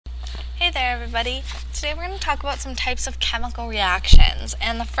Hey there everybody. Today we're going to talk about some types of chemical reactions,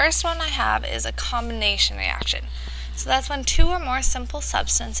 and the first one I have is a combination reaction. So that's when two or more simple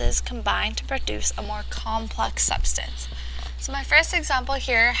substances combine to produce a more complex substance. So my first example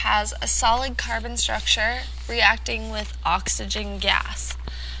here has a solid carbon structure reacting with oxygen gas.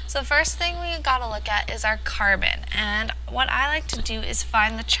 So the first thing we got to look at is our carbon, and what I like to do is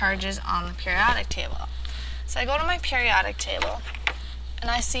find the charges on the periodic table. So I go to my periodic table and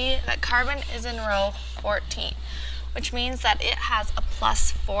I see that carbon is in row 14, which means that it has a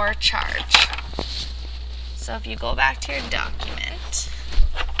 +4 charge. So if you go back to your document,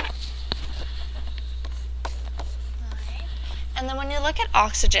 and then when you look at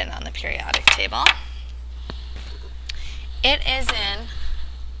oxygen on the periodic table, it is in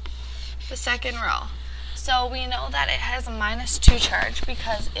the second row. So we know that it has a -2 charge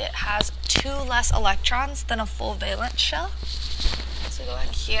because it has 2 less electrons than a full valence shell. So go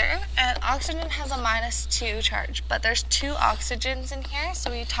back here, and oxygen has a -2 charge, but there's 2 oxygens in here,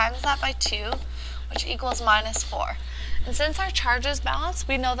 so we times that by 2, which equals -4. And since our charge is balanced,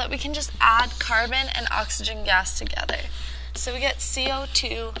 we know that we can just add carbon and oxygen gas together. So we get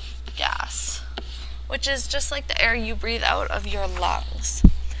CO2 gas, which is just like the air you breathe out of your lungs.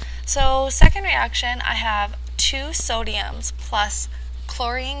 So second reaction, I have 2 sodiums plus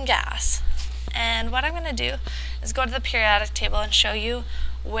chlorine gas. And what I'm going to do is go to the periodic table and show you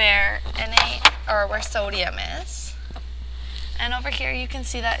where where sodium is. And over here you can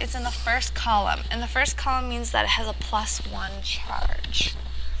see that it's in the first column. And the first column means that it has a +1 charge.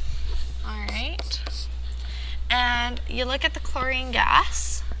 Alright. And you look at the chlorine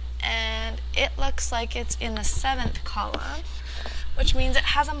gas, and it looks like it's in the 7th column, which means it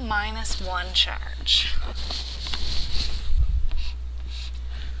has a -1 charge.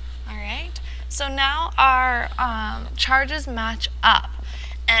 Alright. So now our charges match up,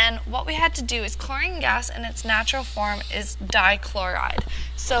 and what we had to do is chlorine gas in its natural form is dichloride.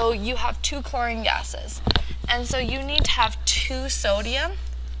 So you have 2 chlorine gases, and so you need to have 2 sodium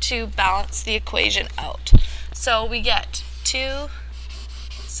to balance the equation out. So we get 2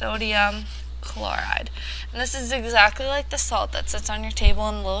 sodium chloride, and this is exactly like the salt that sits on your table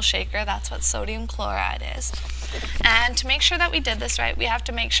in a little shaker. That's what sodium chloride is. And to make sure that we did this right, we have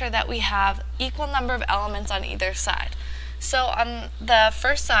to make sure that we have equal number of elements on either side. So on the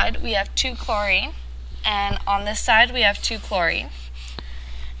first side we have 2 chlorine, and on this side we have 2 chlorine,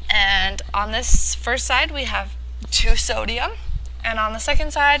 and on this first side we have 2 sodium, and on the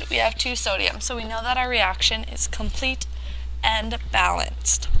second side we have 2 sodium. So we know that our reaction is complete and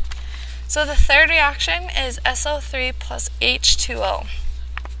balanced. So the third reaction is SO3 plus H2O.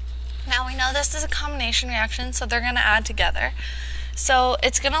 Now we know this is a combination reaction, so they're going to add together. So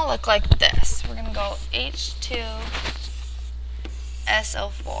it's going to look like this. We're going to go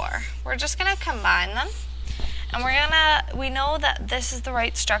H2SO4. We're just going to combine them. And we know that this is the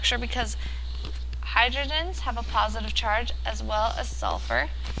right structure because hydrogens have a positive charge as well as sulfur.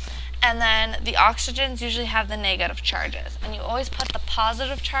 And then the oxygens usually have the negative charges. And you always put the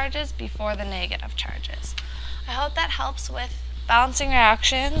positive charges before the negative charges. I hope that helps with balancing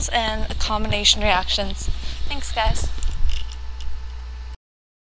reactions and combination reactions. Thanks, guys.